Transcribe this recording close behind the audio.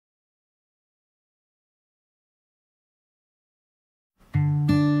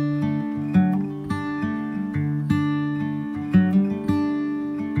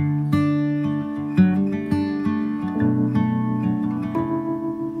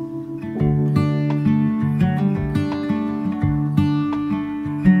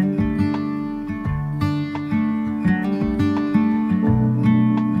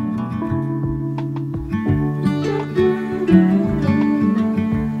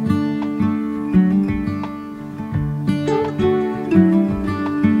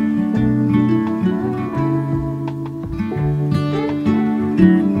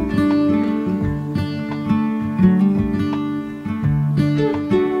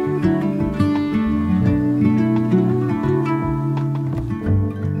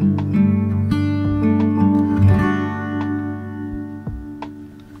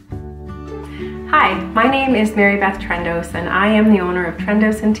is Mary Beth Trendos, and I am the owner of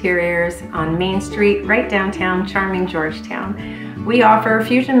Trendos Interiors on Main Street, right downtown charming Georgetown. We offer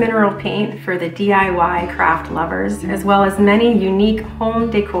fusion mineral paint for the DIY craft lovers, as well as many unique home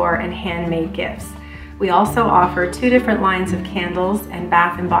decor and handmade gifts. We also offer 2 different lines of candles and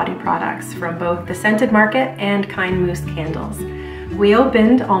bath and body products from both the Scented Market and Kind Moose candles. We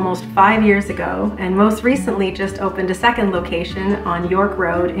opened almost 5 years ago and most recently just opened a second location on York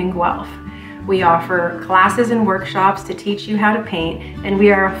Road in Guelph. We offer classes and workshops to teach you how to paint, and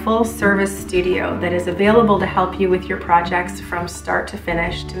we are a full-service studio that is available to help you with your projects from start to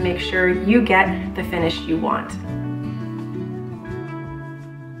finish to make sure you get the finish you want.